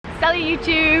Sally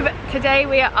YouTube. Today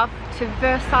we are off to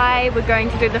Versailles. We're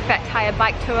going to do the Fat Tire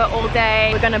bike tour all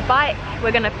day. We're gonna bike,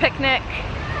 we're gonna picnic,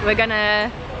 we're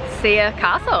gonna see a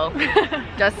castle.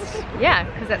 Just, yeah,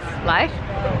 because that's life.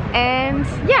 And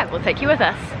yeah, we'll take you with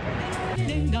us.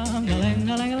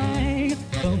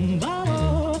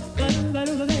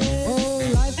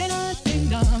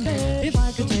 If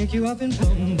I could take you up in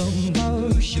boom boom boom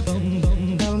boom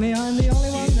boom, tell me I'm the only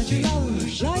one that you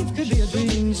love. Life could be a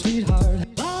dream, sweetheart.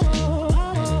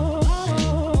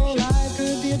 Life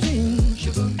could be a dream.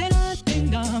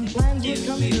 Plans would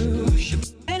come true.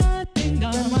 Spend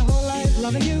my whole life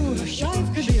loving you.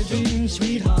 Life could be a dream,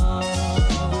 sweetheart.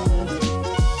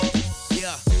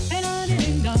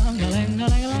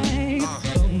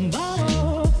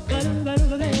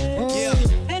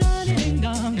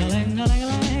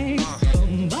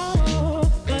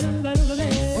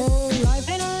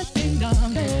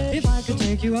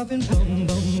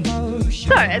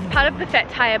 So, as part of the Fat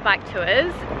Tire bike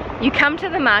tours, you come to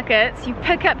the markets, you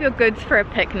pick up your goods for a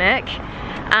picnic,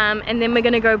 and then we're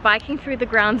going to go biking through the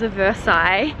grounds of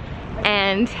Versailles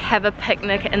and have a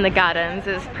picnic in the gardens.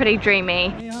 It's pretty dreamy.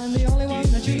 I'm the only one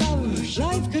that you love.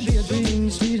 Life could be a dream,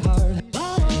 sweetheart.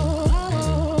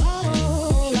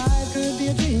 Life could be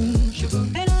a dream.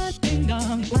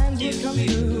 Plans would come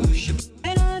true.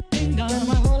 Spend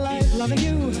my whole life loving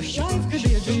you. Life could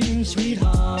be a dream,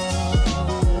 sweetheart.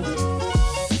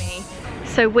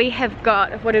 So we have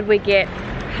got, what did we get?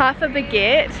 Half a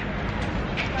baguette.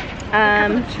 A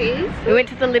couple of cheese. We went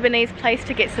to the Lebanese place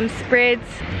to get some spreads.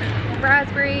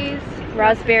 Raspberries.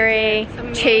 Raspberry,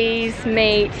 Some cheese,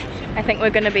 meat. I think we're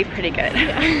going to be pretty good.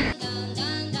 Yeah.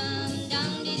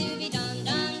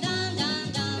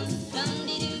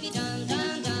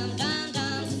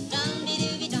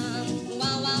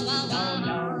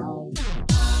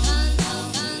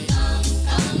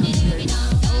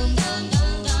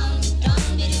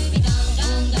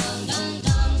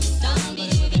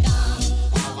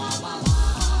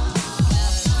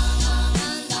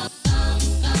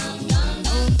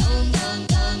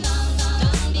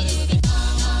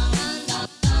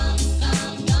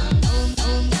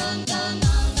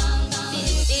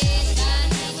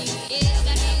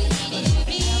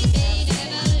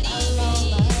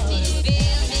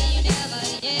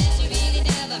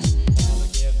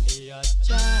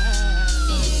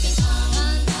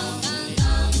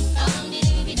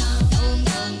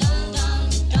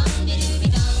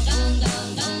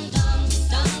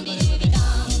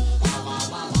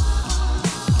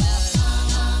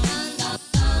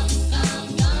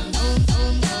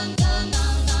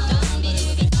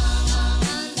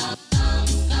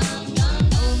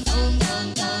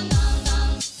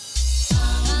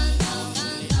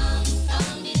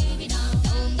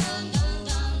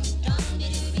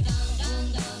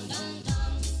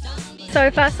 So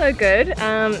far so good.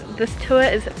 This tour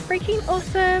is freaking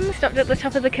awesome. Stopped at the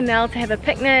top of the canal to have a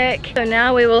picnic. So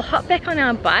now we will hop back on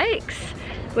our bikes.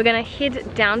 We're gonna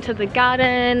head down to the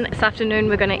garden. This afternoon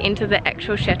we're gonna enter the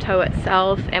actual chateau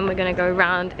itself and we're gonna go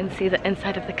around and see the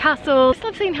inside of the castle. Just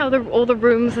love seeing how all the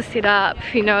rooms are set up,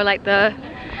 you know, like the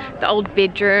old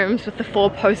bedrooms with the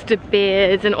 4-poster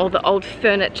beds and all the old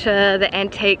furniture, the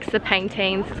antiques, the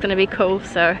paintings. It's gonna be cool,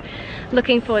 so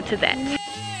looking forward to that.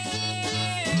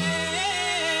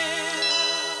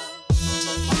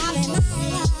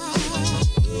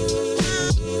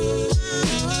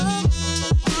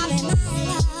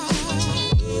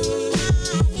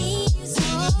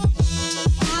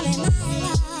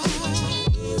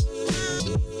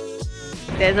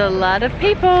 There's a lot of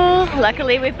people.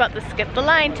 Luckily we've got the skip the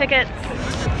line tickets.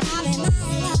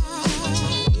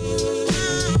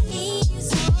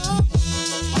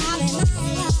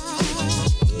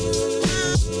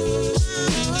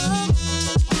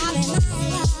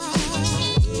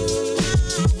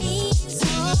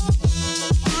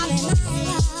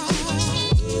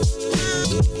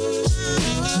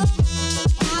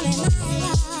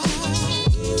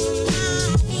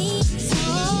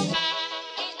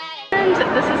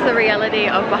 This is the reality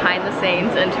of behind the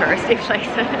scenes in touristy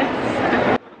places.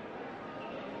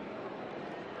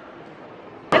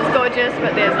 It's gorgeous,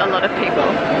 but there's a lot of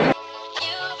people.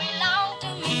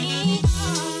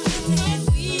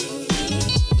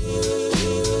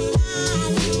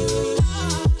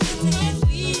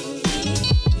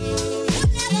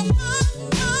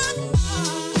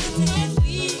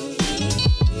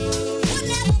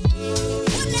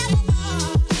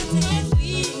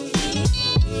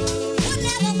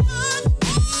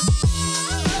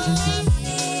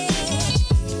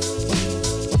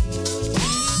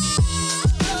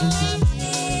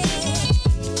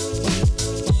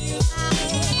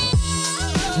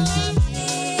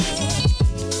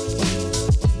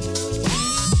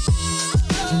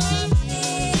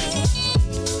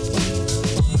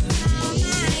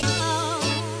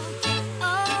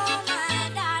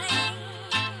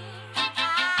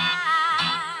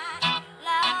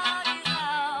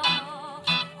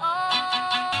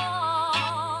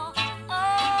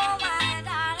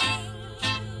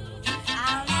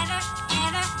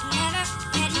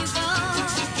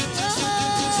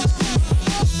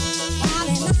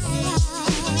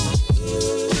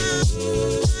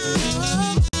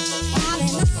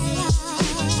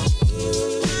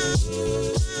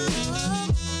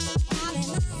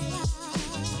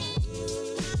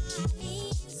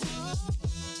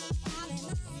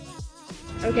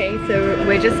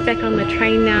 we're just back on the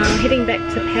train now, heading back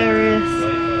to Paris.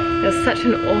 It was such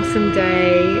an awesome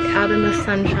day, out in the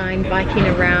sunshine, biking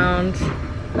around,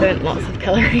 burnt lots of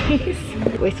calories.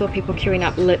 We saw people queuing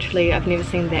up, literally, I've never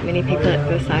seen that many people at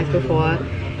Versailles before.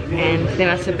 And there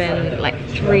must have been like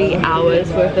 3 hours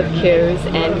worth of queues,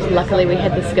 and luckily we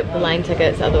had to skip the line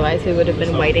tickets, otherwise we would have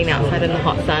been waiting outside in the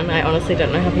hot sun. I honestly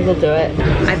don't know how people do it.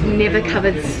 I've never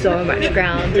covered so much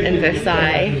ground in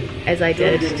Versailles as I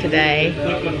did today,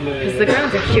 because the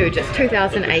grounds are huge. It's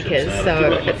 2,000 acres,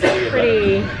 so it's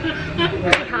pretty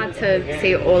hard to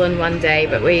see it all in one day,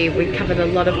 but we covered a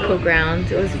lot of cool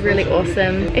ground. It was really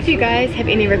awesome. If you guys have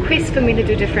any requests for me to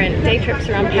do different day trips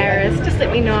around Paris, just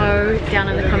let me know down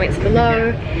in the comments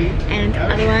below, and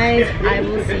otherwise I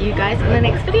will see you guys in the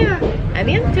next video. A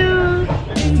bientôt!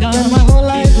 Done my whole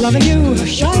life loving you.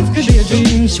 Life could be a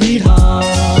dream,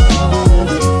 sweetheart.